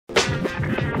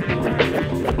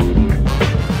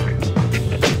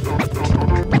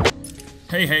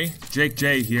Hey, Jake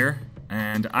J here,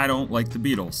 and I don't like the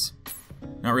Beatles.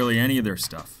 Not really any of their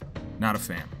stuff. Not a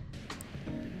fan.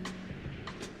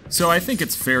 So I think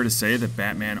it's fair to say that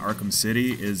Batman Arkham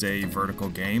City is a vertical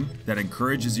game that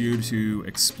encourages you to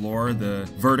explore the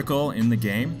vertical in the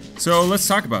game. So let's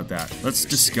talk about that. Let's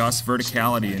discuss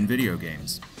verticality in video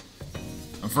games.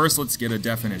 First, let's get a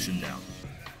definition down.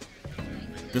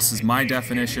 This is my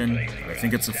definition, but I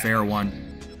think it's a fair one.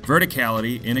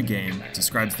 Verticality in a game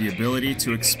describes the ability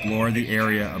to explore the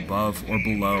area above or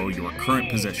below your current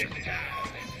position.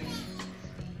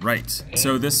 Right,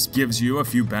 so this gives you a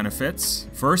few benefits.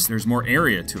 First, there's more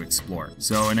area to explore.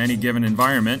 So in any given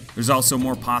environment, there's also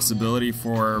more possibility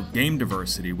for game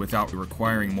diversity without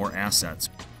requiring more assets.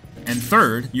 And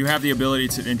third, you have the ability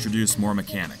to introduce more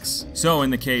mechanics. So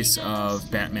in the case of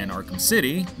Batman Arkham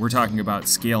City, we're talking about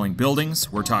scaling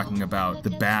buildings, we're talking about the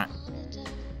bat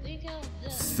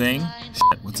thing.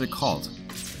 Shit, what's it called?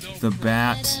 The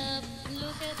bat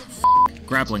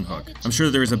grappling hook. I'm sure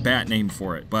there's a bat name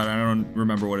for it, but I don't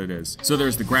remember what it is. So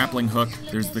there's the grappling hook,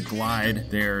 there's the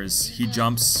glide, he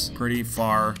jumps pretty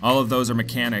far. All of those are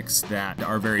mechanics that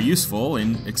are very useful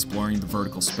in exploring the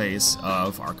vertical space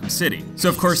of Arkham City. So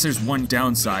of course there's one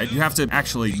downside. You have to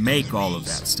actually make all of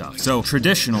that stuff. So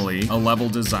traditionally, a level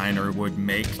designer would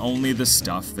make only the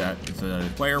stuff that the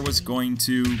player was going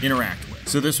to interact with.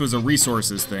 So this was a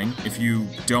resources thing. If you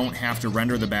don't have to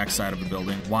render the backside of a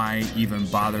building, why even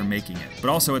bother making it? But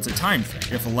also it's a time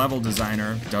thing. If a level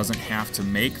designer doesn't have to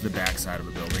make the backside of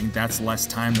a building, that's less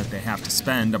time that they have to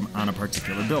spend on a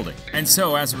particular building. And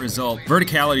so as a result,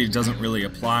 verticality doesn't really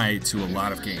apply to a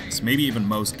lot of games, maybe even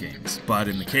most games. But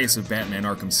in the case of Batman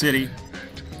Arkham City,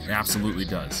 it absolutely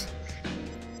does.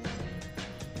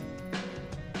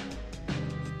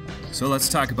 So let's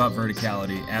talk about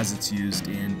verticality as it's used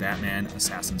in Batman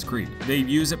Assassin's Creed. They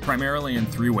use it primarily in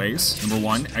three ways. Number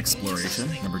one, exploration.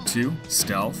 Number two,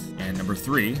 stealth. And number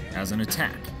three, as an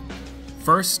attack.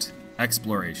 First,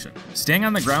 exploration. Staying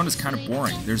on the ground is kind of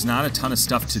boring. There's not a ton of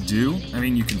stuff to do. I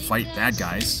mean, you can fight bad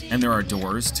guys, and there are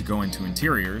doors to go into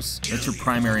interiors. That's your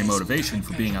primary motivation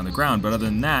for being on the ground, but other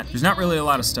than that, there's not really a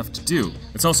lot of stuff to do.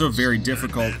 It's also very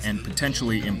difficult and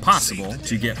potentially impossible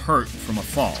to get hurt from a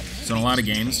fall. So in a lot of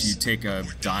games, you take a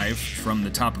dive from the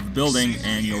top of a building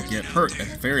and you'll get hurt at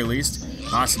the very least,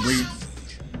 possibly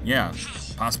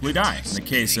die. In the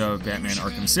case of Batman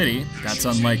Arkham City, that's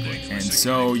unlikely. And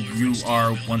so you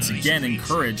are once again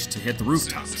encouraged to hit the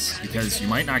rooftops, because you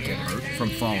might not get hurt from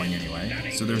falling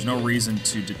anyway. So there's no reason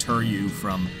to deter you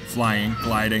from flying,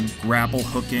 gliding, grapple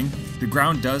hooking. The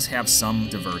ground does have some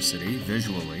diversity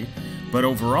visually, but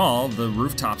overall, the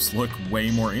rooftops look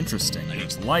way more interesting.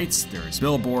 There's lights, there's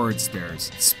billboards,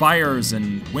 there's spires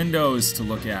and windows to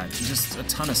look at. Just a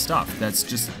ton of stuff that's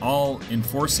just all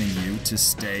enforcing you to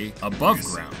stay above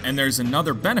ground. And there's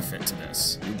another benefit to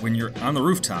this. When you're on the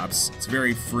rooftops, it's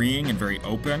very freeing and very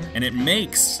open, and it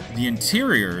makes the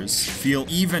interiors feel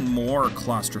even more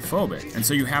claustrophobic. And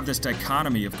so you have this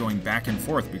dichotomy of going back and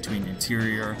forth between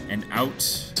interior and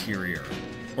outerior,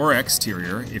 or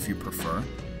exterior if you prefer.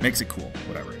 Makes it cool,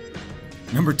 whatever.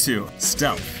 Number two,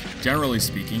 stealth. Generally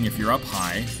speaking, if you're up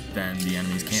high, then the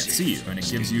enemies can't see you, and it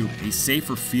gives you a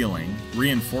safer feeling,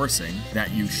 reinforcing that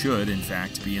you should, in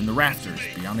fact, be in the rafters,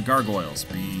 be on the gargoyles,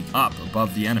 be up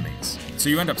above the enemies. So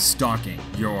you end up stalking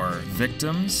your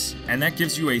victims, and that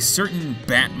gives you a certain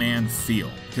Batman feel,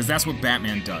 because that's what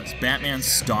Batman does. Batman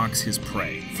stalks his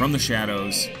prey from the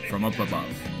shadows, from up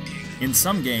above. In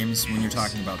some games, when you're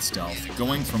talking about stealth,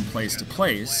 going from place to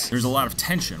place, there's a lot of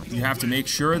tension. You have to make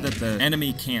sure that the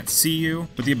enemy can't see you,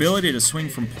 but the ability to swing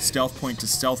from stealth point to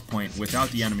stealth point without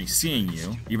the enemy seeing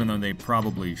you, even though they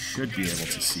probably should be able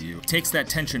to see you, takes that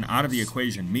tension out of the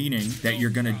equation, meaning that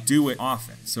you're gonna do it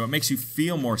often. So it makes you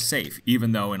feel more safe,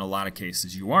 even though in a lot of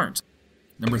cases you aren't.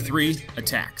 Number three,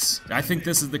 attacks. I think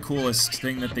this is the coolest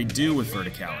thing that they do with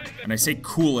verticality. And I say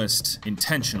coolest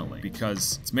intentionally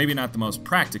because it's maybe not the most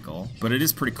practical, but it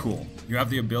is pretty cool. You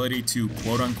have the ability to,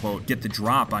 quote unquote, get the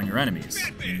drop on your enemies.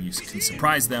 And you can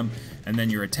surprise them, and then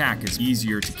your attack is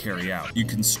easier to carry out. You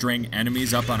can string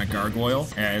enemies up on a gargoyle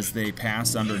as they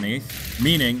pass underneath,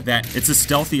 meaning that it's a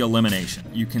stealthy elimination.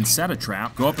 You can set a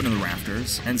trap, go up into the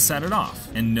rafters, and set it off,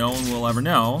 and no one will ever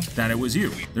know that it was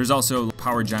you. There's also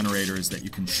power generators that you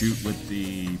can shoot with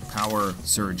the power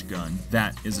surge gun.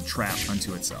 That is a trap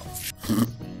unto itself.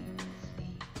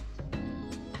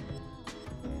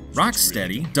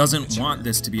 Rocksteady doesn't want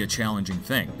this to be a challenging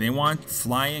thing. They want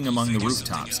flying among the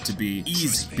rooftops to be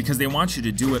easy because they want you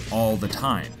to do it all the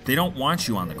time. They don't want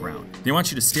you on the ground. They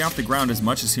want you to stay off the ground as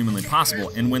much as humanly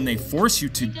possible, and when they force you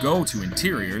to go to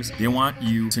interiors, they want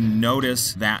you to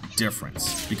notice that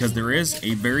difference because there is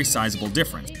a very sizable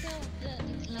difference.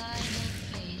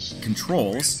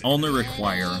 Controls only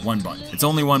require one button. It's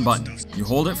only one button. You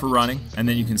hold it for running, and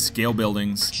then you can scale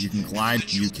buildings, you can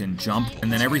glide, you can jump,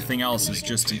 and then everything else is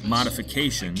just a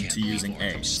modification to using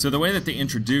A. So the way that they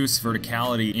introduce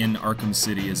verticality in Arkham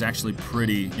City is actually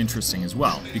pretty interesting as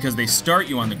well, because they start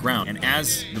you on the ground, and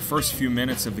as the first few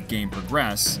minutes of the game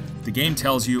progress, the game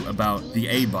tells you about the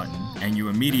A button, and you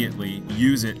immediately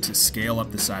use it to scale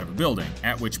up the side of a building,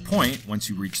 at which point, once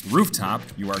you reach the rooftop,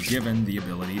 you are given the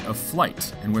ability of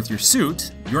flight. And with your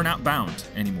suit, you're not bound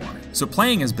anymore. So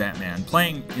playing as Batman,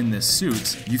 playing in this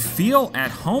suit, you feel at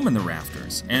home in the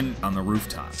rafters and on the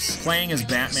rooftops. Playing as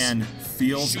Batman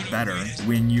feels better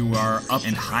when you are up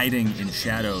and hiding in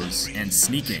shadows and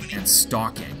sneaking and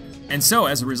stalking. And so,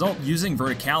 as a result, using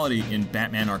verticality in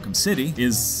Batman Arkham City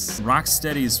is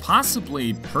Rocksteady's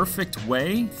possibly perfect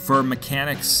way for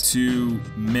mechanics to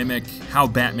mimic how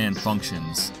Batman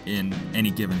functions in any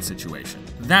given situation.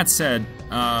 That said,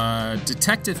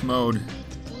 detective mode,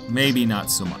 maybe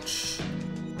not so much.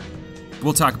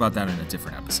 We'll talk about that in a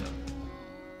different episode.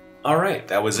 Alright,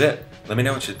 that was it. Let me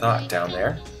know what you thought down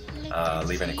there.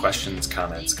 Leave any questions,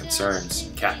 comments,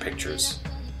 concerns, cat pictures,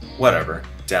 whatever,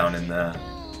 down in the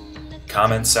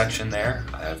comments section there.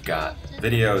 I've got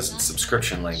videos and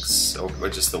subscription links, or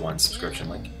just the one subscription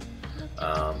link.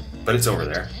 But it's over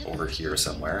there, over here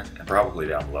somewhere, and probably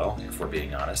down below, if we're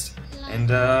being honest. And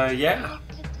yeah.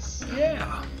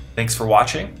 Thanks for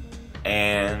watching,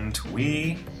 and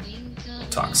we will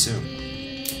talk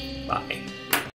soon. Bye.